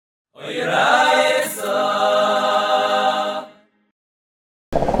Today's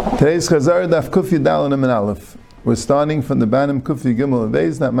Chazara Daf Kuf Yudal and Aleph. We're starting from the Banim Kuf Gimel and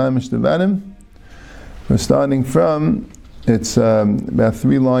Beis, not Mamish the Banim. We're starting from, it's about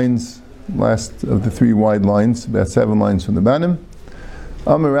 3 lines, last of the 3 wide lines, about 7 lines from the Banim.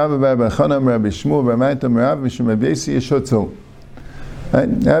 Amar Rabbi Bar Bar Chanam Rabbi Shmuel Bar Maitam Rabbi Mishum Rabbi Yesi Yeshotzel. Right,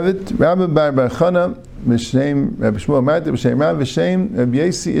 have it. Rabbi Bar Bar Chanam B'Shem Rabbi Shmuel Bar Maitam B'Shem Rabbi B'Shem Rabbi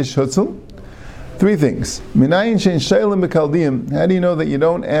Yesi Yeshotzel. 3 things. Minayin shein sheilim b'kaldiim. How do you know that you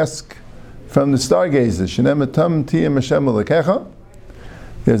don't ask from the stargazers? Shenem tam tiyim Hashem l'kecha.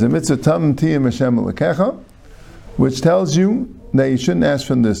 There's a mitzvah tam tiyim Hashem l'kecha, which tells you that you shouldn't ask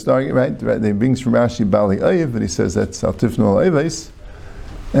from the stargazer. Right? They brings from Rashi Bali Oyev, and he says that's al tifnu al oyeves.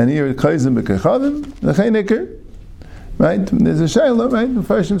 And here it chayzim b'kechavim l'cheineker. Right? There's a shayla. Right? The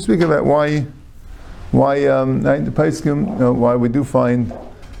first speak about why right? The Pesachim, why we do find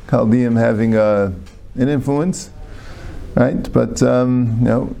Chaldean having an influence, right? But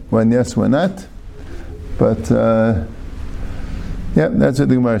when yes, when not. But that's what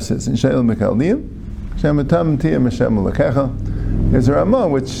the Gemara says. In Sheil Mechaldean, Shematam Tiyam Hashem L'Kecha. There's a Ramah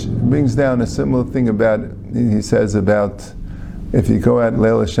which brings down a similar thing about. He says about if you go out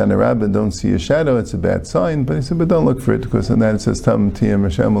Leil Shana Rabbah and don't see a shadow, it's a bad sign. But he said, but don't look for it because in that it says Tam Tiyam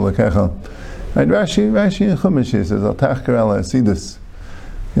Hashem L'Kecha. Right? Rashi in Chumash he says Al Tachkar Ala Asidus.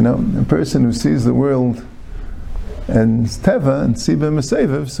 A person who sees the world and Teva and Siba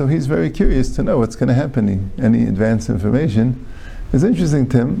Meseviv, so he's very curious to know what's going to happen. Any advanced information is interesting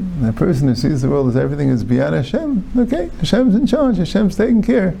to him. The person who sees the world as everything is beyond Hashem, okay, Hashem's in charge, Hashem's taking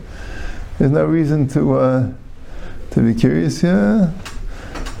care. There's no reason to be curious.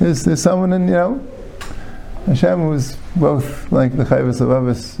 There's someone in, Hashem was both like the Chayvus of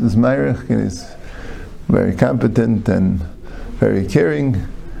Avos is Meirich, and he's very competent and very caring.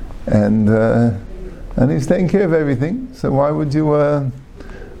 And he's taking care of everything. So why would you want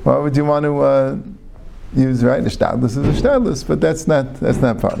to use the shtadlus is a shtadlus? But that's not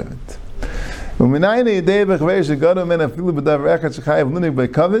part of it. And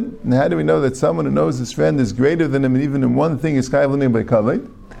how do we know that someone who knows his friend is greater than him, and even in one thing is chayav l'nei by kavod?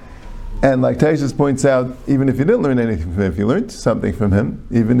 And like Taishas points out, even if you didn't learn anything from him, if you learned something from him,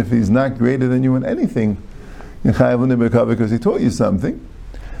 even if he's not greater than you in anything, you're chayav l'nei by kavod because he taught you something.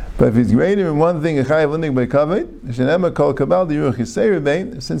 But if he's greater in one thing, since he had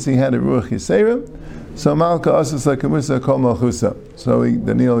a ruach yiseira, so malka asas lakamusa kol malchusa. So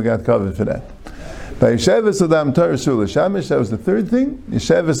Daniel got covered for that. By yesheves adam tar isur l'shamish, that was the third thing.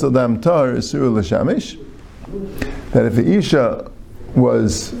 Yesheves adam tar isur l'shamish. That if the isha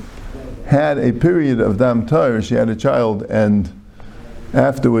had a period of dam tar, she had a child, and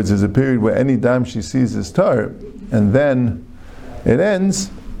afterwards there's a period where any dam she sees is tar, and then it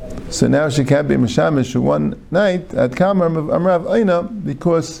ends. So now she can't be mishamish one night at Kamar Amrav Aina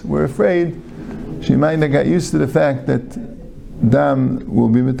because we're afraid she might not get used to the fact that dam will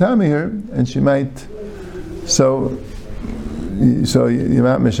be mitami her, and she might. So you're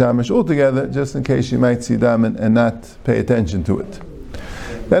not mishamish altogether, just in case she might see dam and not pay attention to it.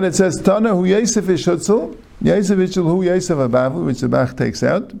 Then it says Tana hu Yosef ishutzel Yosef ishul hu Yosef abavu, which the Bach takes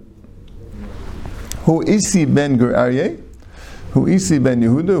out. Hu isi ben gur Aryeh. Hu isi ben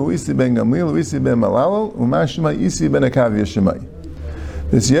Yehuda, hu isi ben Gamliel, hu isi ben Malal, hu mashma isi ben Akav Yeshemai.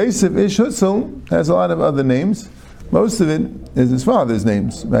 This Yosef Ish Hutzel has a lot of other names. Most of it is his father's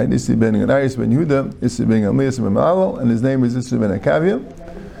names, right? Isi ben Gadayis ben Yehuda, Isi ben Gamliel, Isi ben Malal, and his name is Isi ben Akavia.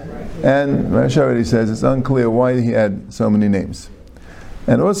 And Rashi already says it's unclear why he had so many names.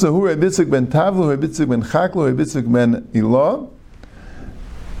 And also, hu Rebitzuk ben Tavlu, hu Rebitzuk ben Chaklu, hu Rebitzuk ben Ilah.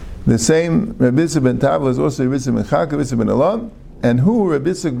 The same Rebitzuk ben Tavlu is also Rebitzuk ben Chaklu, Rebitzuk ben Ilah. And who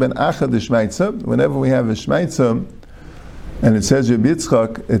Rebitzuk ben Acha the Shmaitza? Whenever we have a Shmaitza, and it says Rabbi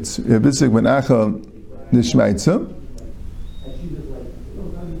Yitzchak, it's Rebitzuk ben Acha the Shmaitza.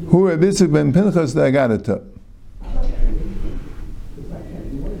 Who Rebitzuk ben Pinchas the Agadata?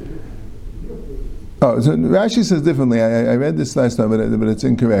 Oh, so Rashi says differently. I read this last time, but it's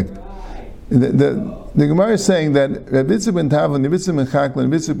incorrect. The Gemara is saying that Rebitzuk ben Tavon, Rebitzuk ben Chakla,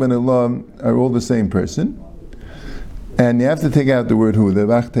 and Rebitzuk ben Elah are all the same person. And you have to take out the word who. The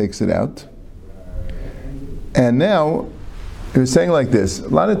Bach takes it out. And now, it was saying like this. A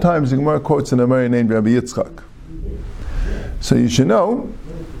lot of times the Gemara quotes an Amari named Rabbi Yitzchak. So you should know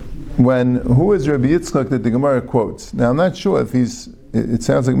who is Rabbi Yitzchak that the Gemara quotes. Now I'm not sure if it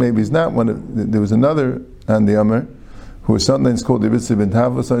sounds like maybe he's not one of, there was another on the Amar who was sometimes called Rabbi Yitzchak ben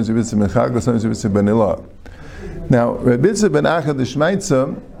Tava, sometimes Rabbi Yitzchak ben Chagla, sometimes Rabbi Yitzchak ben Ilah. Now, Rabbi Yitzchak ben Achad the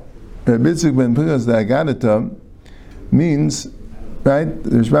Shmaitza, Rabbi Yitzchak ben Pinchas the Agadata, means right? The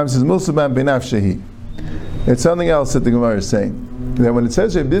Rambam says, Mulsaban Benafshehi. It's something else that the Gemara is saying. That when it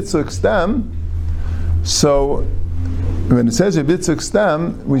says Reb Yitzchak Stam, so when it says Reb Yitzchak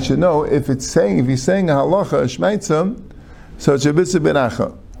Stam, we should know if he's saying a halacha, a shmaitzah, so it's Reb Yitzchak ben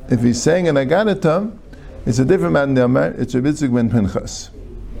Acha. If he's saying an aganata, it's a different man than it's Reb Yitzchak ben Pinchas.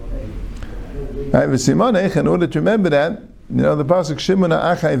 Right, v'simonech, in order to remember that, the pasuk Shimona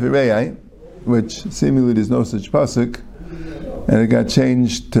Achai v'Rei, which seemingly there's no such pasuk, and it got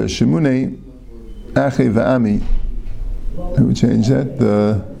changed to Shimune Achai v'Ami. Who changed that?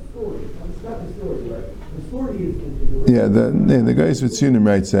 The guys with Sunim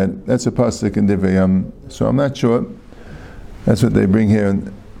writes that. That's a pasuk in Divrei. So I'm not sure. That's what they bring here,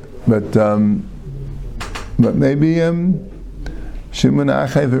 but maybe Shimona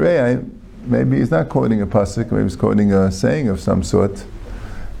Achai v'Rei. Maybe he's not quoting a pasuk. Maybe he's quoting a saying of some sort.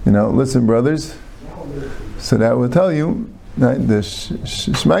 Listen, brothers. So that will tell you, right? The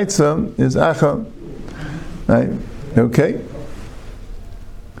shmaitza is acha, right? Okay.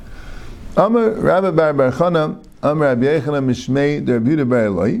 Amar Rabbi Bar Chana, Amar Rabbi Yechana Mishmei Der Rabbi Bar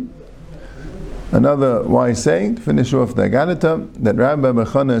Eloi. Another wise saying to finish off the Aganata that Rabbi Bar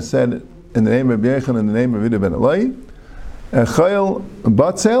Chana said in the name of Rabbi Yechana, in the name of Rabbi Bar Eloi. Echayel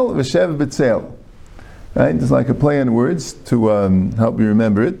batzel v'shev b'tzel. Right? It's like a play on words to help you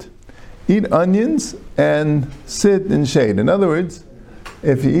remember it. Eat onions and sit in shade. In other words,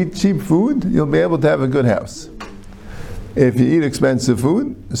 if you eat cheap food, you'll be able to have a good house. If you eat expensive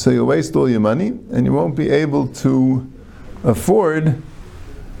food, so you'll waste all your money and you won't be able to afford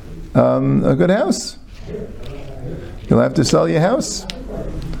a good house. You'll have to sell your house.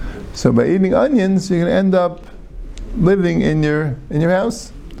 So by eating onions, you're going to end up living in your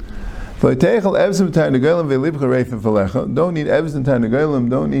house. Don't eat evs and tarnagolim,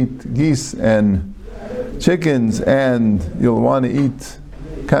 don't eat geese and chickens, and you'll want to eat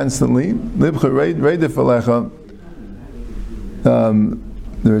constantly. The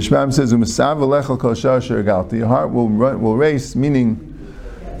Rishbam says, your heart will race, meaning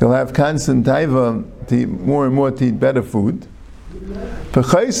you'll have constant taiva to eat more and more, to eat better food.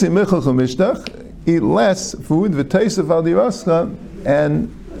 Eat less food,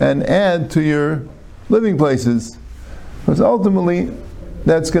 and add to your living places. Because ultimately,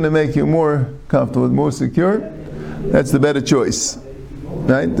 that's going to make you more comfortable, more secure. That's the better choice,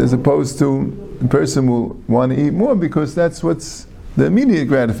 right? As opposed to a person will want to eat more because that's what's the immediate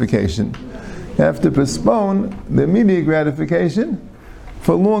gratification. You have to postpone the immediate gratification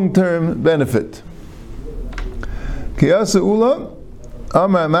for long-term benefit. Kiyasa Ula.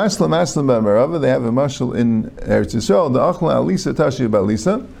 Amar Maslam B'Amarava, they have a mashal in Eretz Yisrael, the Achla Alisa Tashi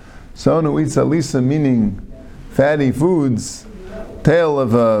B'Alisa, someone who eats Alisa, meaning fatty foods, tail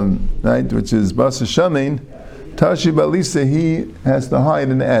of right, which is Basa Shamin, Tashi B'Alisa, he has to hide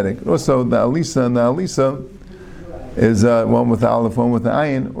in the attic. Also, the Alisa and the Alisa is one with the Aleph, one with the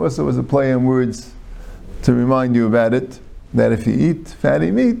Ayin. Also, was a play on words to remind you about it, that if you eat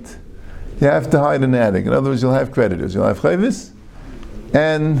fatty meat, you have to hide in the attic. In other words, you'll have creditors. You'll have chayvis,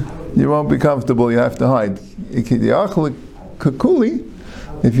 and you won't be comfortable, you have to hide. If you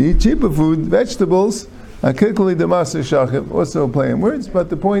eat cheaper food, vegetables, also playing words, but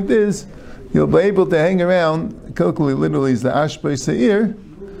the point is, you'll be able to hang around, kilkuli literally is the ashbei seir,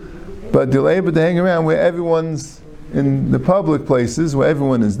 but you'll be able to hang around where everyone's in the public places, where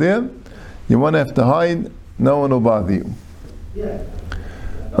everyone is there. You won't have to hide, no one will bother you.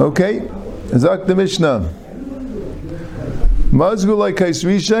 Okay, Zak the Mishnah. Mazgulai kais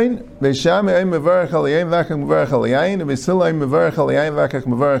rishain, beisham ein mevarach alayim vakach mevarach alayin, and beisila mevarach alayim vakach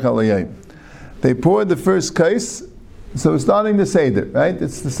mevarach alayin. They poured the first kais, so starting the seder, right?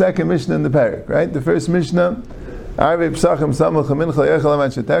 It's the second Mishnah in the parak, right? The first Mishnah, Arvei Pesachim Samach Mincha Le'echal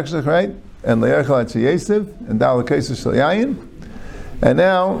Amat Shetakshach, right? And Le'echal At Sheyesev, and Dal Kaiser Shalayin. And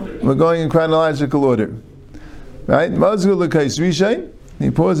now we're going in chronological order, right? Mazgulai kais rishain. He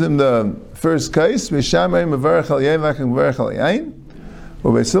pours him the first case. There's a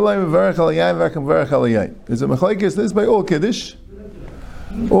machlekes. This is by all kiddush.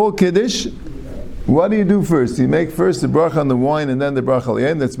 All kiddush. What do you do first? You make first the bracha on the wine and then the bracha al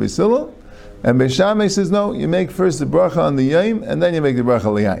yaim. That's beisila. And Beishamay says no. You make first the bracha on the yaim and then you make the bracha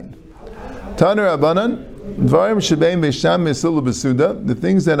al yaim. Taner Abanan. The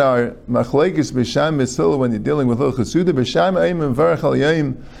things that are machlekes b'sham misila when you're dealing with hilchos suda, b'sham ayim mevarach al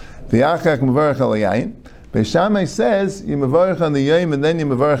yaim v'yachach mevarach al yayin. B'sham says you mevarach on the yaim and then you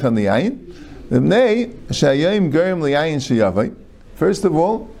mevarach on the yayin. V'mnei shayim gerim liyayin sheyavai. First of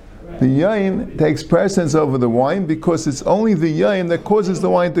all, the yayin takes precedence over the wine because it's only the yayin that causes the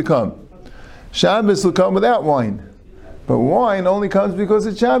wine to come. Shabbos will come without wine. But wine only comes because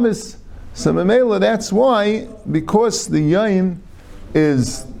it's Shabbos. So Mamela, that's why, because the yain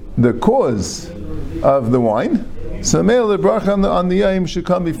is the cause of the wine, so Mamela, the bracha on the yain should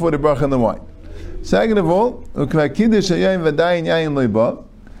come before the bracha on the wine. Second of all,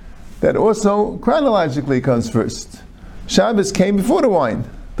 that also chronologically comes first. Shabbos came before the wine.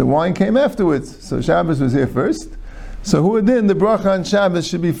 The wine came afterwards. So Shabbos was here first. So who then the bracha on Shabbos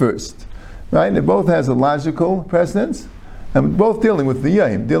should be first. Right? It both has a logical precedence, and both dealing with the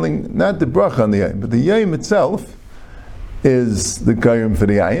yaim, dealing not the bracha on the yaim, but the yaim itself is the gayim for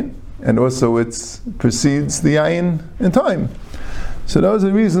the yain, and also it precedes the yain in time. So those are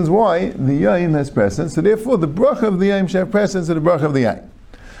the reasons why the yain has precedence. So therefore, the bracha of the yain should have precedence to the bracha of the yain.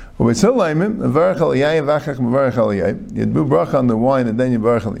 You do bracha on the wine and then you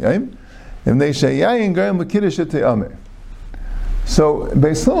bracha on the yain. So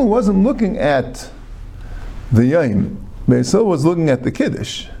Beis Hillel wasn't looking at the yain. Beis Hillel was looking at the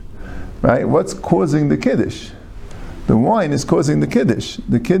kiddush, right? What's causing the kiddush? The wine is causing the kiddush.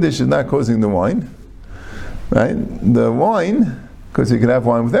 The kiddush is not causing the wine, right? The wine, because you can have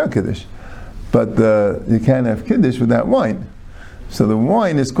wine without kiddush, but you can't have kiddush without wine. So the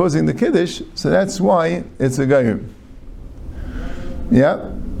wine is causing the kiddush, so that's why it's a gayim.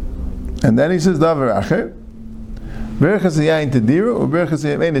 Yeah, and then he says davar acher. Berachas yayin tedira or berachas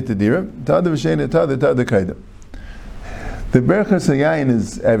yayin tedira. Tada v'sheina tada kaida. The berachas yayin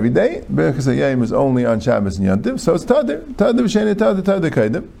is every day. Berachas yayin is only on Shabbos and Yom Tov. So it's tada v'sheina tada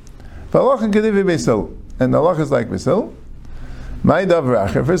kaida. V'alach and kediv Beis Hillel, and the halach is like Beis Hillel. My davar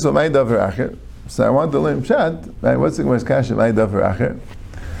acher. First of all, my davar acher. So I want to learn pshat. Right? What's the most kasha? My davar acher.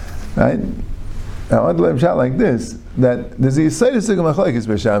 Right? I want to learn pshat like this. That there's a yisayis machlokes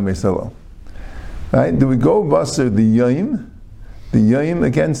b'Sham and Beis Hillel. Right? Do we go baser the yaim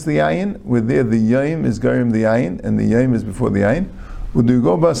against the yayin, where there the yaim is garim the yayin, and the yaim is before the yayin? Or do we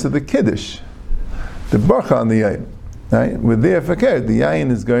go baser the kiddush, the bracha on the yayin? Right? Where there fakir, the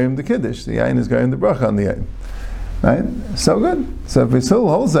yayin is garim the kiddush, the yayin is garim the bracha on the yayin. Right? So good. So if Beis Hillel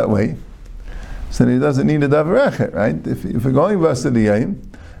holds that way, so he doesn't need a davar acher, right? If we're going baser the yayin,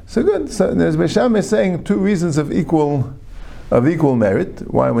 so good. So there's Beisham is saying two reasons of equal merit.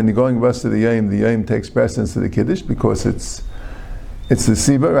 Why, when you're going baser the yaim takes precedence to the kiddush, because it's the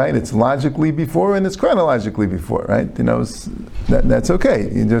siba, right? It's logically before and it's chronologically before, right? You know, that's okay.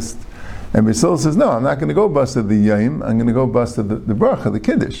 You just, and Beis Hillel says, no, I'm not going to go baser the yaim. I'm going to go baser the bracha, the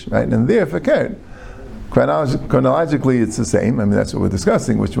kiddush, right? And there, fakir. Chronologically, it's the same. I mean, that's what we're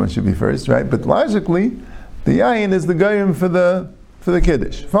discussing, which one should be first, right? But logically, the yayin is the gayim for the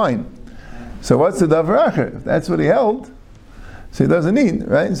kiddush. Fine. So what's the davar acher? If that's what he held, so he doesn't need,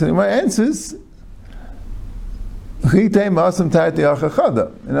 right? So my answer is, in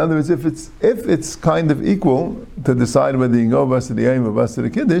other words, if it's kind of equal to decide whether you go baser the yaim or baser the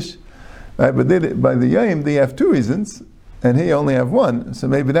kiddush, right? But by the yaim, they have two reasons, and he only have one. So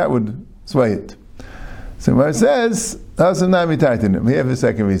maybe that would sway it. So when it says, we have a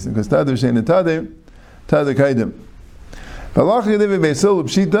second reason, because tada kaidim.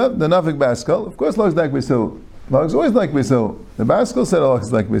 The nafik baskel, of course, looks like Beis Hillel. Looks always like Beis Hillel. The baskel said Allah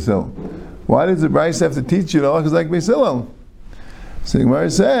is like Beis Hillel. Why does the Bryce have to teach you that Allah is like Beis Hillel? So the Gemara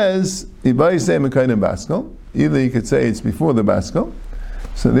says, either you could say it's before the baskel,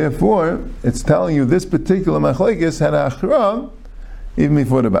 so therefore it's telling you this particular machlokes had a achra even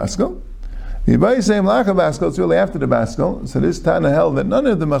before the baskel. It's really after the baskel. So this Tana held that none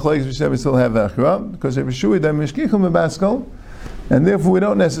of the machlokes we still have achra, because every shui them mishkichum a baskel, and therefore we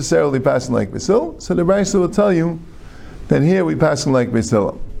don't necessarily pass like Beis Hillel. So the Brisa will tell you that here we pass like Beis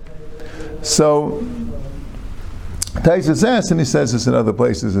Hillel. So Taisus asks, and he says this in other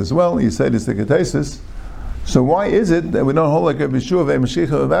places as well. He said this to Taisus. So why is it that we don't hold like Rabbi Shua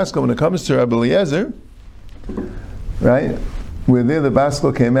mishkichum a baskel when it comes to Rabbi Eliezer, right? Where there the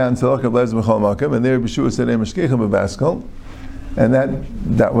baskel came out and said, and there B'shua said, mashkichim b'baskel, and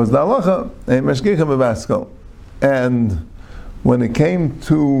that was the halacha, mashkichim b'baskel. And when it came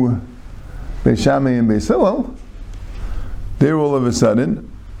to Beis Shammai and Beis Hillel, there all of a sudden,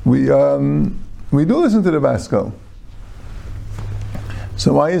 we do listen to the baskel.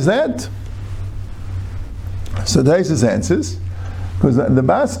 So why is that? So Taisus answers, because the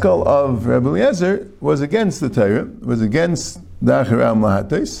baskel of Rabbi Eliezer was against the Torah, was against the Aharon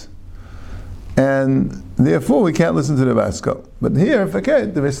lahates, and therefore we can't listen to the baskel. But here, the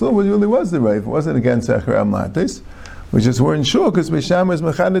Beis Hillel really was the right. It wasn't against Aharon lahates. We just weren't sure because Beis Shammai is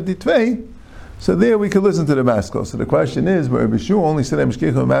mechadet ditvei. So there we could listen to the baskel. So the question is, where Rabbi Shua only said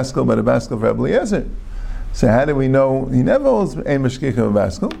meshkichim baskel, but a baskel of Rabbi Eliezer. So how do we know he never holds a meshkichim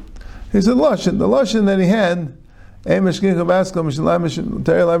baskel? He said the lashon that he had he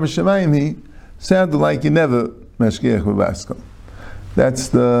sounded like you never mashgiach b'baskel. That's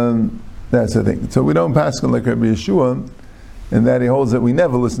the thing. So we don't paskel like Rabbi Yeshua, in that he holds that we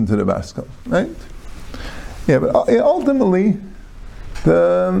never listen to the baskel, right? Yeah, but ultimately,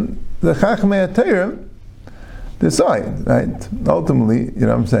 the Chachmei HaTorah decide, right? Ultimately, you know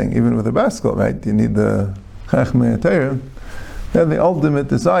what I'm saying, even with the baskel, right? You need the Chachmei HaTorah. They're the ultimate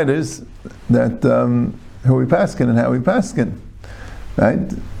deciders that who we paskin and how we paskin,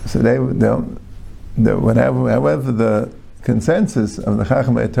 right? So however the consensus of the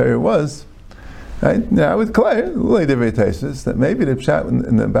Chachmei HaTorah was, right? Now I would declare that maybe the pshat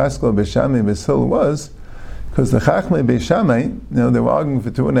in the baskel Beishamai Besil was because the Chachmei Beishamai, they were arguing for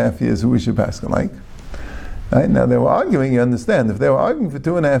 2.5 years who we should paskin like. Right? Now they were arguing, you understand, if they were arguing for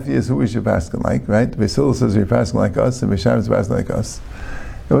 2.5 years who we should paskin like, right? Besil says you're paskin like us and Beishamai is paskin like us.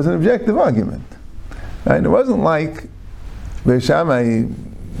 It was an objective argument. Right? It wasn't like Beishamai,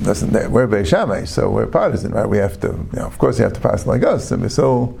 listen, we're Beishamai, so we're partisan, right? We have to, of course you have to pass like us. And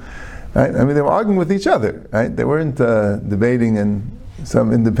Besil, right? I mean, they were arguing with each other, right? They weren't debating and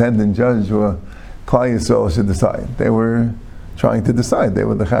some independent judge or Klal Yisrael should decide. They were trying to decide. They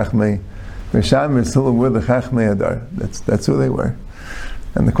were the Chachmei Beishamai Besil were the Chachmei Adar. That's who they were.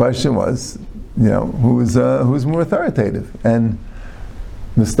 And the question was, who's more authoritative? And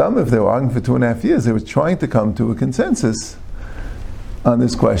Mistam, if they were arguing for 2.5 years, they were trying to come to a consensus on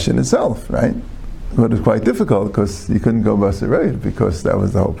this question itself, right? But it was quite difficult because you couldn't go Basarayit because that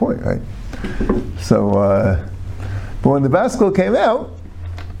was the whole point, right? So, but when the baskel came out,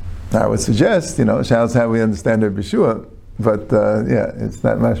 I would suggest, Shal's how we understand Rabbi Yeshua, but it's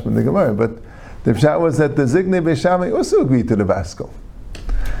not mashman the Gemara. But the pshat was that the Zignei Beishamai also agreed to the baskel.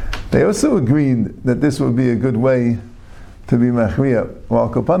 They also agreed that this would be a good way to be machriya. While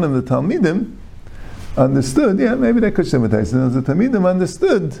Kopanim, the Talmidim, understood, maybe they could sympathize. The Talmidim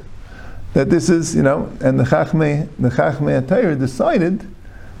understood that this is, and the Chachmei HaTorah decided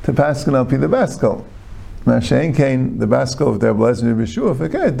to paskin al pi the baskel. Mashain Kain, the baskel of their blessed Rabbi Yeshua,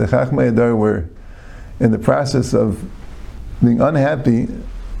 forget the Chachmei HaTorah were in the process of being unhappy,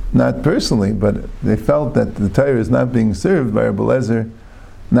 not personally, but they felt that the Torah is not being served by Rabbi Lezer,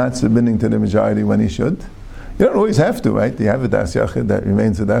 not submitting to the majority when he should. You don't always have to, right? You have a das yachid that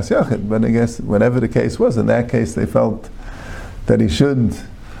remains a das yachid, but I guess whatever the case was, in that case they felt that he should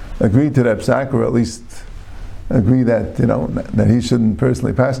agree to that psak, or at least agree that that he shouldn't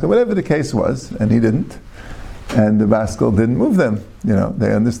personally pass. Whatever the case was, and he didn't, and the baskel didn't move them.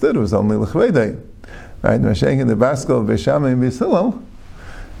 They understood it was only l'chvedei, right? In the baskel of Beishamai and Beis,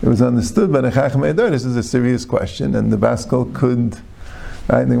 it was understood by the Chachmei HaTorah. This is a serious question, and the baskel could.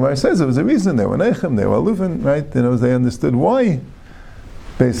 Right? And the Gemara says there was a reason. They were Nechem, they were Alufin, right? They understood why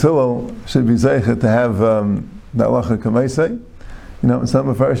Beis Hillel should be Zeichet to have the Halacha Kamaisei. Some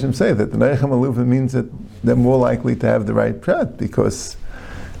of Farshim say that the Nechem Alufin means that they're more likely to have the right prat, because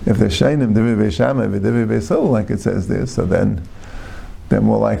if they're Shainim, Divi Beishamai, Divi Beis Hillel, like it says there, so then they're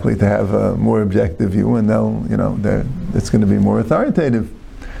more likely to have a more objective view, and it's going to be more authoritative.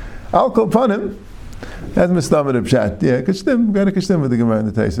 Al Kol Panim, as Mistamid of Pshat, Kishtim, got a Kishtim with the Gemara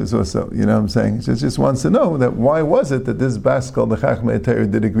and the Taisus also, what I'm saying? She just wants to know that why was it that this baskel, the Chachmei HaTorah,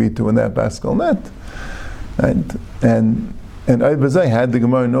 did agree to, and that baskel not? And Aybazai had the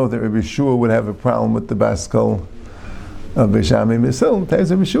Gemara know that Rabbi Yeshua would have a problem with the baskel of Beishamai Misil.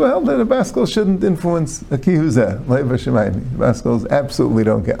 Rabbi Yeshua held that a baskel shouldn't influence a kihuzeh, like Beishamai. Baskels absolutely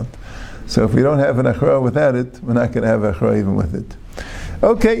don't count. So if we don't have an achra without it, we're not going to have achra even with it.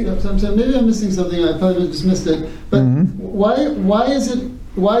 Okay. So maybe I'm missing something. I probably just missed it. But why is the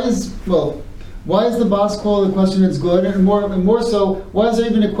baskel the question that's good, and more so, why is there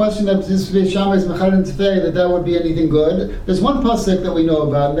even a question that this Beishamai is mechad tefei that would be anything good? There's one pasuk that we know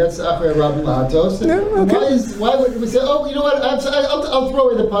about, and that's Aharon Rabbi Lahatos. Why would we say, you know what? I'll throw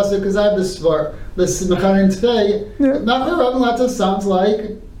away the pasuk because I have this svar, this mechad tefei. Aharon Rabbi Lahatos sounds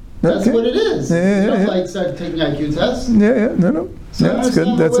like that's what it is. You don't start taking IQ tests. No. So that's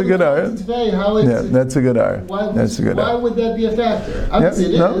good. That's a good hour. That's a good hour. Why would that be a factor?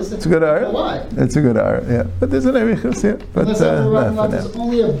 Obviously it is. It's a good hour. Why? It's a good hour. Yeah, but there's an erichus here. But there's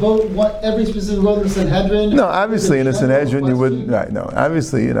only a vote. Every specific vote in the Sanhedrin. No, obviously in a Sanhedrin you wouldn't. Right? No,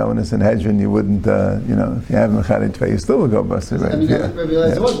 obviously in a Sanhedrin you wouldn't. If you have mechad tefei, you still would go busted. Right? Rabbi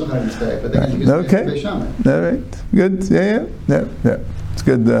Eliezer was mechad tefei, but then he used Beishamai. All right. Good. Yeah. It's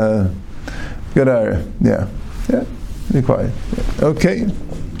good. Good hour. Yeah. Be quiet. Okay.